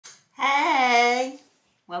Hey!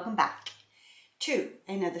 Welcome back to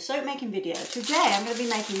another soap making video. Today I'm going to be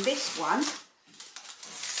making this one.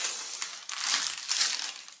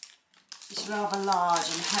 It's rather large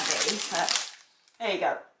and heavy, but there you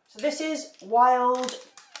go. So this is wild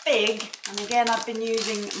fig, and again I've been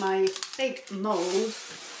using my fig mould.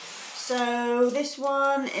 So this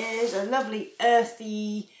one is a lovely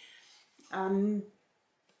earthy,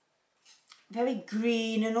 very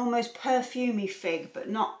green and almost perfumey fig, but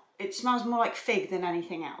not. It smells more like fig than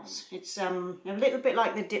anything else. It's a little bit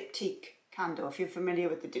like the diptyque candle. If you're familiar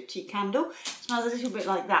with the diptyque candle, it smells a little bit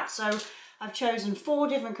like that. So I've chosen 4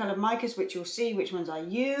 different coloured micas, which you'll see which ones I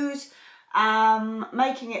use.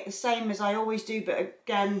 Making it the same as I always do, but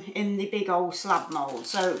again in the big old slab mould.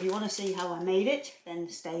 So if you want to see how I made it, then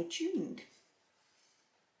stay tuned.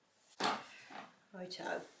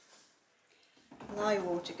 Righto. Lye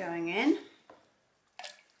water going in.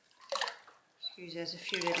 Excuse, there's a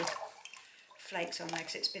few little flakes on there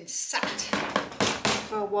because it's been sat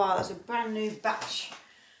for a while. There's a brand new batch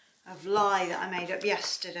of lye that I made up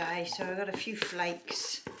yesterday, so I've got a few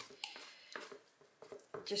flakes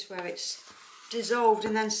just where it's dissolved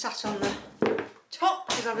and then sat on the top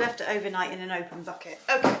because I've left it overnight in an open bucket.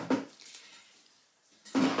 Okay.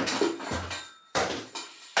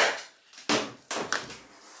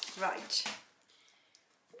 Right.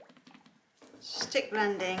 Stick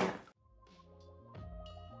blending.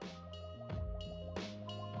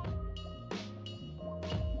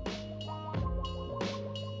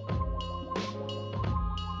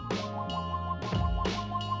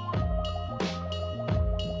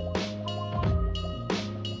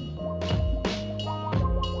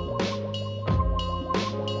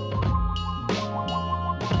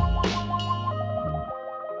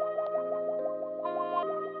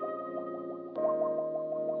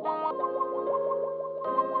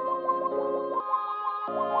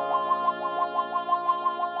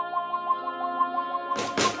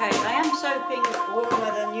 Okay, I am soaping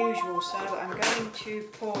warmer than usual, so I'm going to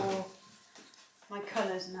pour my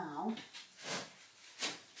colours now.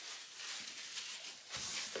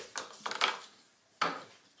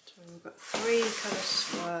 So we've got 3 colour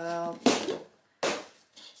swirl. I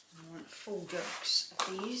want full jugs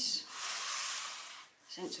of these,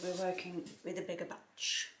 since we're working with a bigger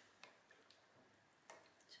batch.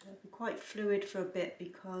 So it'll be quite fluid for a bit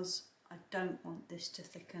because I don't want this to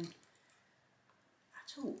thicken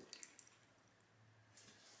at all.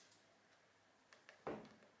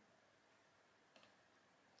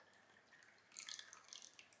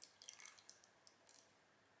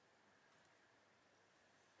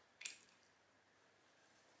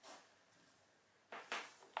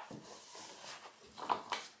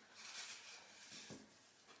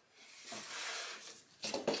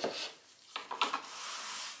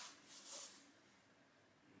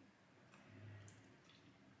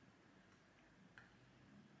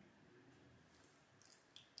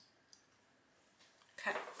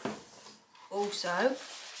 Okay. Also, I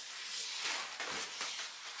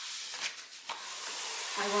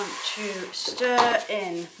want to stir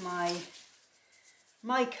in my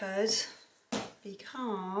micas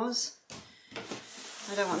because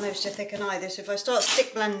I don't want those to thicken either. So if I start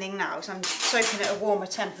stick blending now, because I'm soaking at a warmer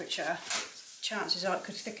temperature, chances are it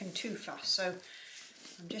could thicken too fast. So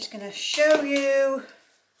I'm just going to show you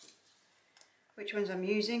which ones I'm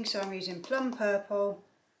using. So I'm using plum purple.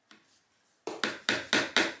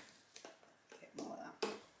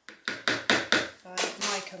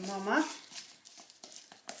 Mama,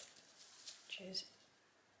 which is,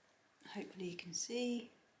 hopefully you can see,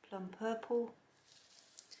 plum purple,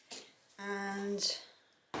 and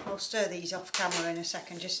I'll stir these off camera in a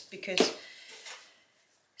second just because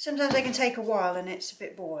sometimes they can take a while and it's a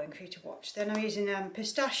bit boring for you to watch. Then I'm using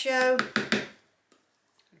pistachio,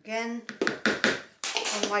 again,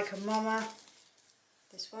 on Mica Mama,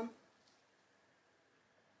 this one,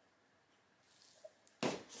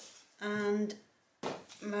 and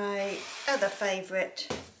my other favourite,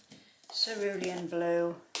 cerulean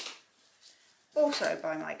blue, also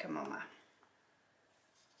by Mica Mama.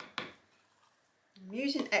 I'm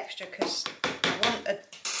using extra because I want a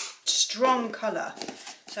strong colour,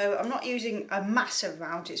 so I'm not using a massive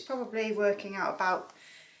amount. It's probably working out about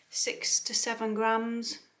 6 to 7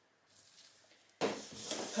 grams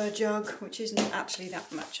per jug, which isn't actually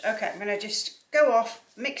that much. Okay, I'm going to just go off,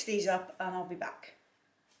 mix these up, and I'll be back.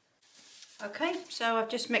 Okay, so I've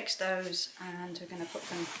just mixed those and we're going to put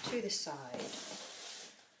them to the side.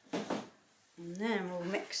 And then we'll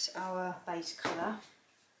mix our base colour.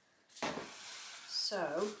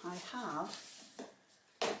 So I have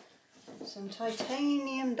some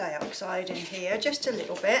titanium dioxide in here, just a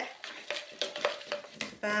little bit.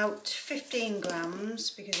 about 15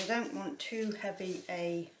 grams because I don't want too heavy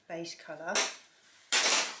a base colour.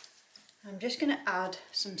 I'm just going to add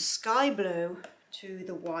some sky blue to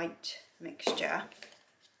the white mixture.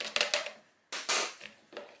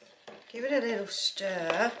 Give it a little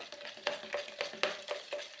stir.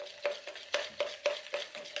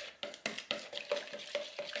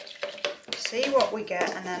 See what we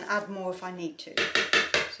get and then add more if I need to.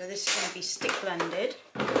 So this is going to be stick blended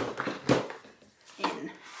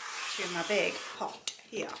in to my big pot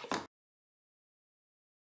here.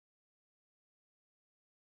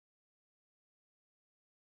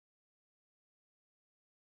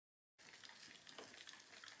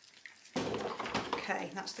 Okay,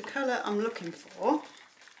 that's the colour I'm looking for.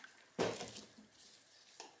 So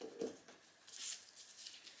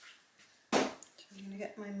I'm going to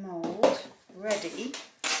get my mould ready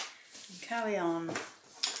and carry on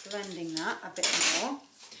blending that a bit more,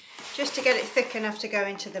 just to get it thick enough to go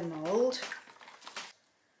into the mould.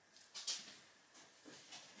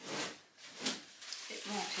 A bit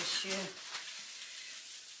more tissue.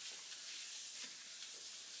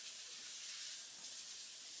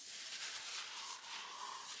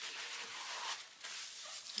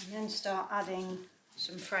 And then start adding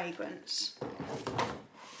some fragrance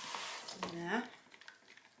in there.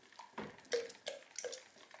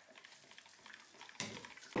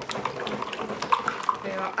 We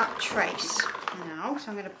are at trace now,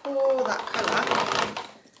 so I'm going to pour that colour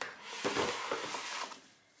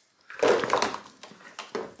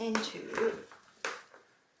into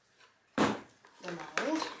the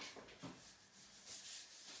mould,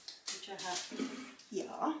 which I have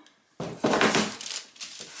here.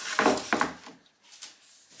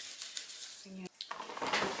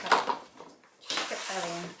 Just get that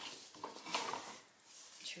in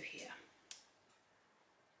to here.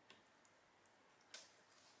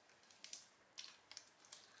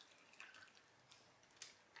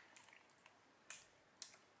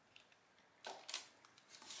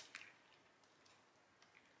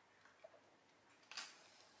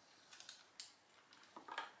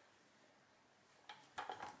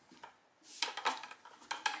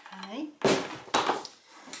 Okay,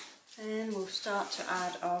 then we'll start to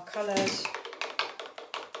add our colours.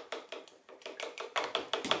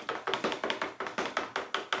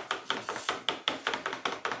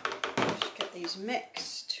 Just get these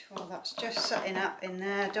mixed while that's just setting up in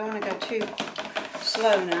there. Don't want to go too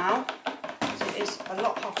slow now, because it is a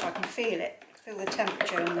lot hotter. I can feel it, feel the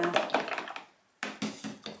temperature in there.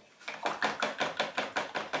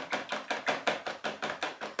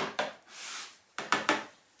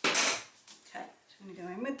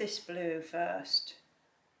 This blue first.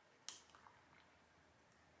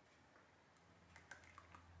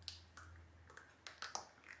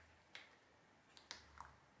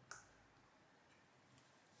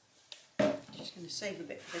 Just going to save a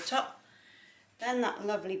bit for the top. Then that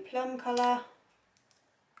lovely plum colour.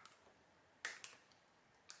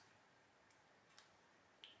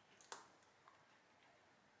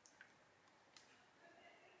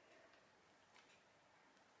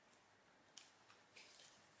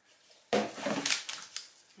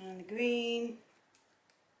 And the green.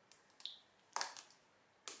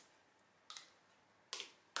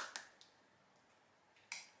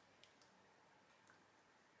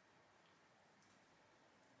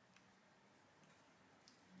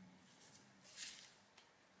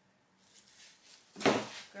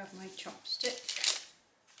 Grab my chopstick.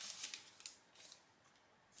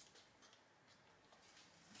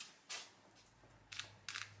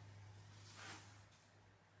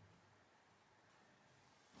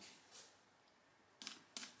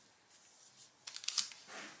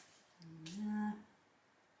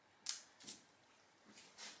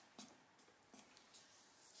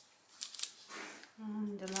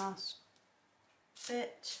 And the last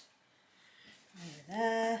bit over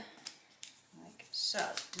there, like so.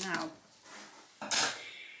 Now,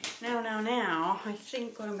 I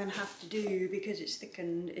think what I'm going to have to do, because it's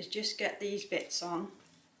thickened, is just get these bits on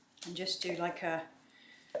and just do like a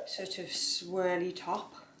sort of swirly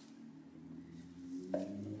top.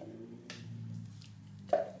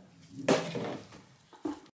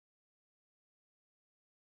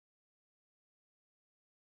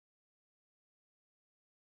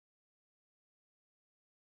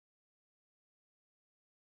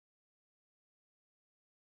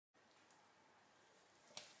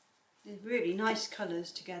 They're really nice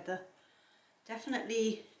colours together.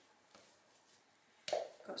 Definitely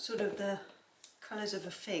got sort of the colours of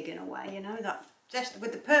a fig in a way, you know, that just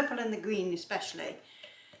with the purple and the green especially.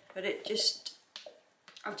 But it just,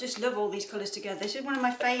 I just love all these colours together. This is one of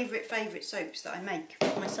my favourite soaps that I make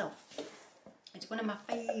myself. It's one of my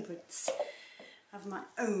favourites of my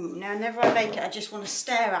own. Now, whenever I make it, I just want to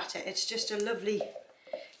stare at it. It's just a lovely,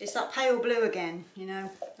 it's that pale blue again, you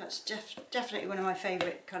know. That's definitely one of my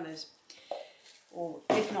favourite colours. Or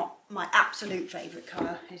if not, my absolute favourite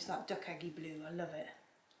colour is that duck eggy blue. I love it.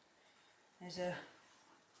 There's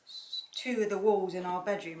two of the walls in our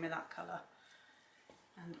bedroom are that colour.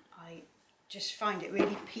 And I just find it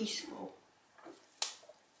really peaceful.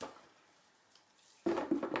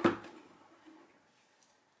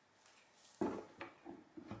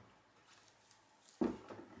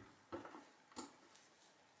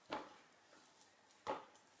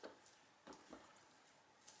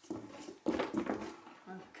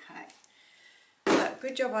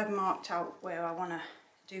 Good job I've marked out where I want to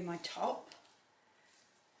do my top.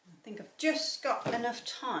 I think I've just got enough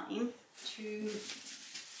time to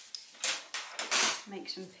make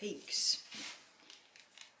some peaks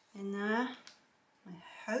in there. I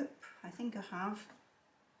hope, I think I have.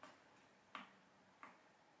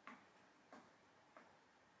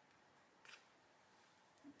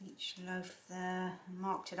 Each loaf there, I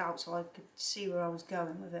marked it out so I could see where I was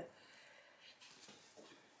going with it.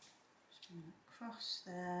 Across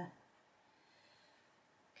there,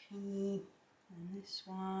 okay, and this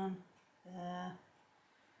one there.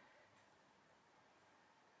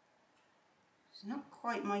 It's not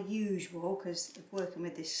quite my usual because of working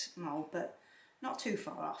with this mould, but not too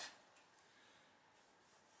far off.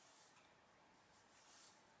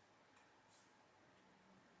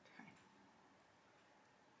 Okay.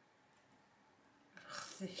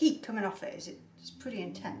 The heat coming off it it's pretty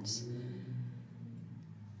intense.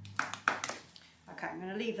 Okay, I'm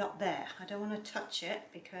going to leave that there. I don't want to touch it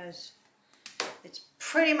because it's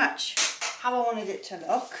pretty much how I wanted it to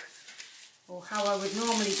look, or how I would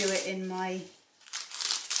normally do it in my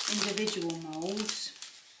individual moulds.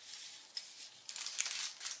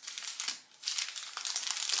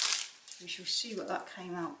 We shall see what that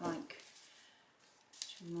came out like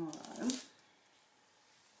tomorrow.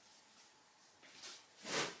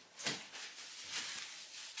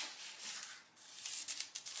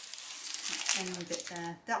 End bit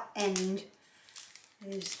there. That end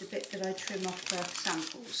is the bit that I trim off for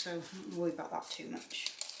samples, so I don't worry about that too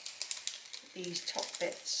much. These top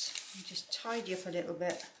bits, you just tidy up a little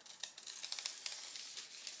bit.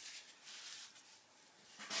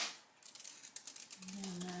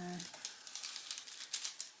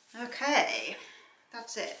 Okay,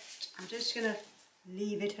 that's it. I'm just going to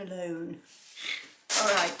leave it alone.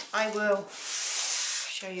 Alright, I will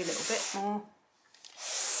show you a little bit more.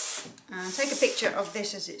 And take a picture of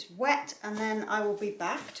this as it's wet, and then I will be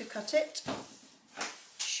back to cut it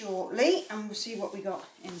shortly and we'll see what we got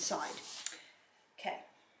inside. Okay.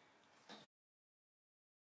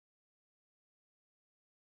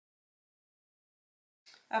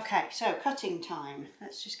 Okay, so cutting time.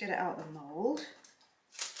 Let's just get it out of the mould.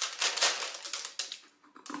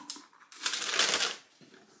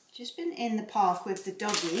 Just been in the park with the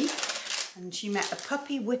doggy and she met a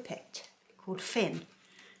puppy whippet called Finn.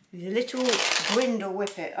 He's a little brindle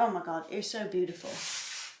whippet. Oh my god, it's so beautiful.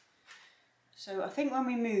 So I think when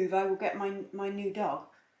we move I will get my new dog.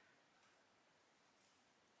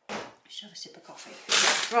 Should have a sip of coffee.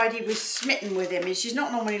 Bridie was smitten with him, and she's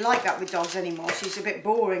not normally like that with dogs anymore. She's a bit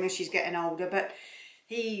boring as she's getting older, but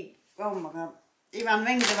he, oh my god, he ran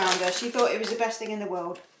rings around her. She thought it was the best thing in the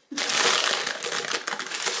world.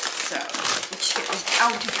 So, let's get this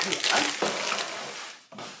out of here.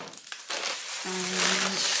 And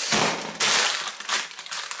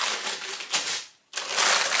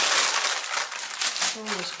pull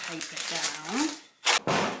this paper down.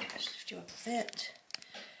 Let's lift you up a bit.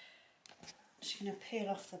 Just going to peel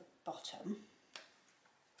off the bottom.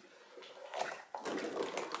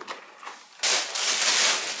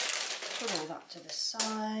 Put all that to the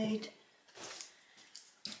side.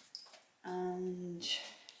 And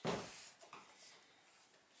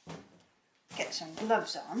get some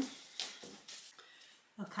gloves on.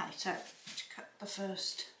 Okay, so to cut the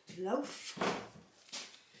first loaf.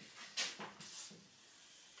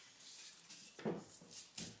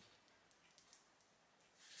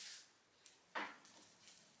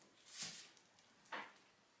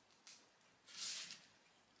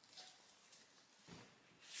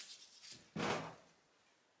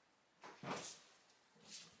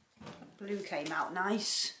 Blue came out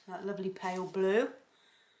nice, that lovely pale blue.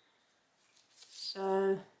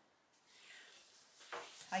 So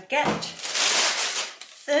I get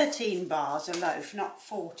 13 bars a loaf, not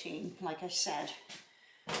 14 like I said.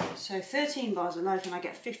 So 13 bars a loaf and I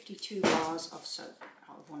get 52 bars of soap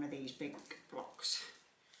out of one of these big blocks.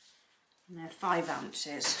 And they're 5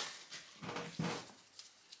 ounces.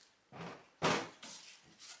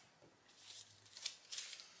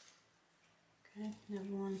 Okay, another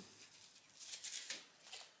one.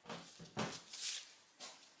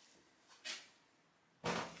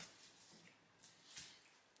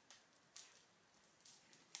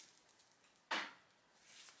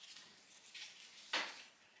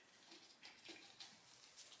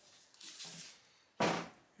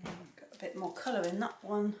 Got a bit more colour in that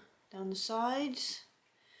one down the sides.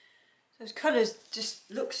 Those colours just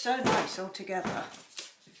look so nice all together.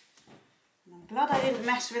 I'm glad I didn't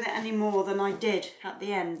mess with it any more than I did at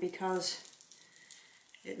the end, because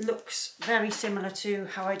it looks very similar to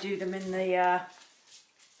how I do them in the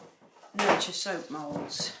Nature soap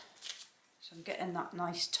moulds. So I'm getting that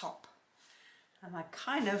nice top, and I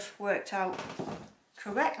kind of worked out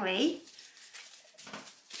correctly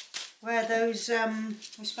where those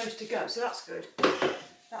were supposed to go, so that's good.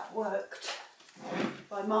 That worked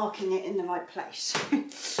by marking it in the right place.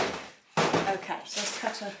 Okay, so let's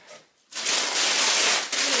cut a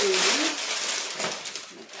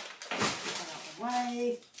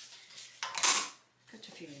way. Cut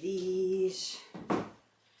a few of these.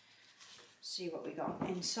 See what we got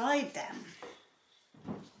inside them.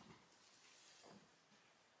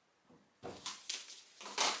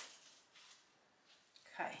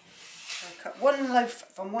 Okay, so I cut one loaf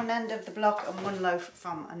from one end of the block and one loaf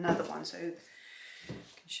from another one, so I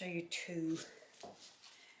can show you two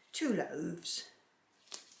loaves.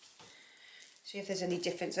 See if there's any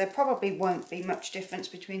difference. There probably won't be much difference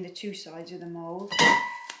between the two sides of the mould.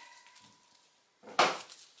 Okay,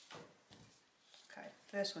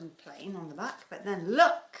 first one plain on the back, but then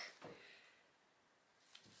look!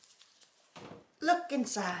 Look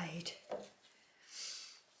inside.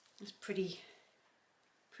 It's pretty.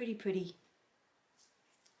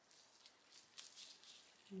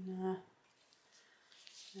 And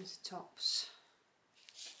there's the tops.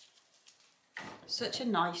 Such a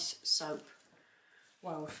nice soap.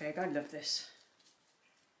 Wow, fig, I love this.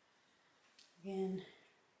 Again,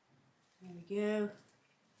 there we go.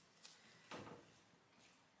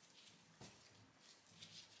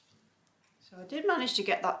 So I did manage to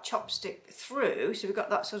get that chopstick through, so we've got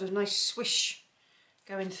that sort of nice swish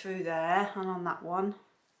going through there and on that one.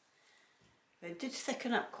 But it did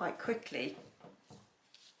thicken up quite quickly,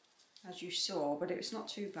 as you saw, but it was not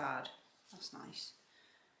too bad. That's nice.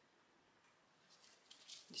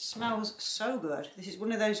 It smells so good. This is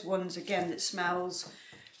one of those ones again that smells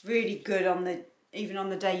really good on the, even on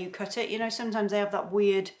the day you cut it. You know, sometimes they have that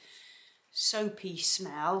weird soapy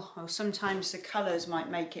smell, or sometimes the colours might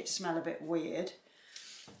make it smell a bit weird.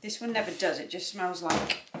 This one never does. It just smells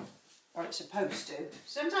like what it's supposed to.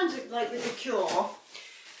 Sometimes, like with the Cure,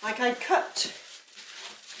 like I cut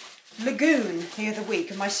Lagoon the other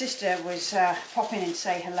week and my sister was popping in to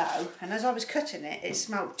say hello, and as I was cutting it, it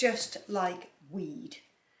smelled just like weed.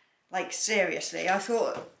 Like seriously, I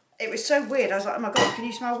thought it was so weird. I was like, oh my god, can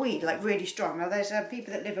you smell weed? Like really strong. Now there's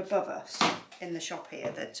people that live above us in the shop here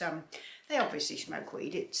that they obviously smoke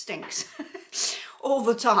weed. It stinks all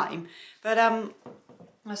the time. But I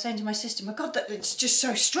was saying to my sister, my god, it's just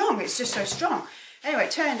so strong. It's just so strong. Anyway,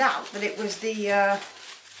 it turned out that it was the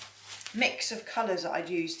mix of colours that I'd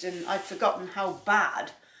used, and I'd forgotten how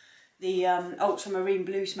bad the ultramarine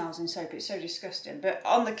blue smells in soap. It's so disgusting. But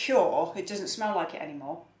on the Cure, it doesn't smell like it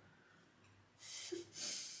anymore.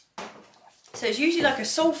 So it's usually like a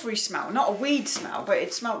sulphury smell, not a weed smell, but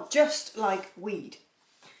it smelled just like weed.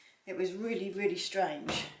 It was really, really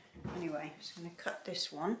strange. Anyway, I'm just going to cut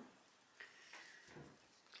this one.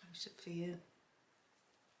 Close up for you.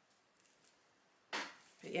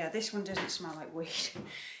 But yeah, this one doesn't smell like weed.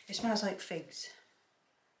 It smells like figs.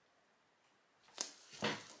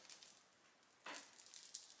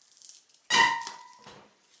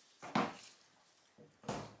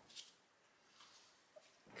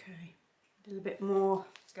 Okay, a little bit more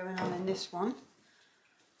going on in this one.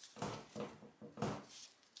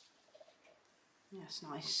 That's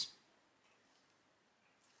nice.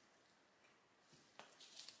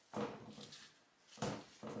 So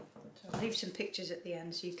I'll leave some pictures at the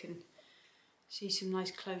end so you can see some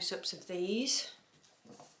nice close-ups of these.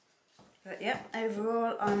 But yeah,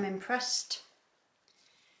 overall I'm impressed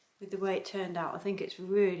with the way it turned out. I think it's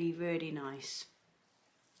really, really nice.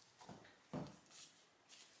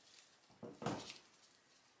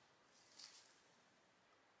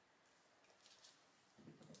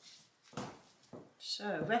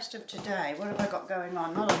 So, rest of today, what have I got going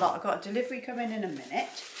on? Not a lot. I've got a delivery coming in a minute.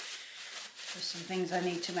 There's some things I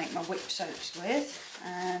need to make my whip soaps with.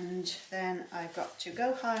 And then I've got to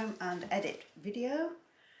go home and edit video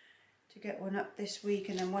to get one up this week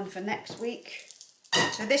and then one for next week.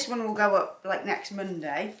 So this one will go up like next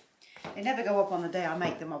Monday. They never go up on the day I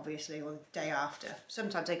make them, obviously, or the day after.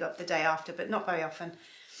 Sometimes they go up the day after, but not very often.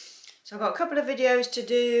 So I've got a couple of videos to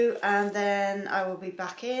do, and then I will be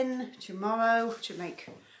back in tomorrow to make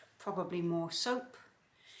probably more soap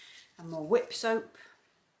and more whip soap.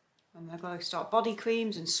 And I've got to start body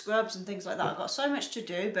creams and scrubs and things like that. I've got so much to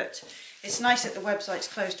do, but it's nice that the website's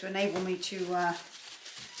closed to enable me to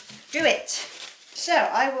do it. So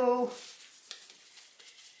I will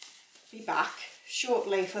be back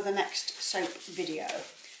shortly for the next soap video.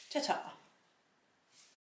 Ta-ta.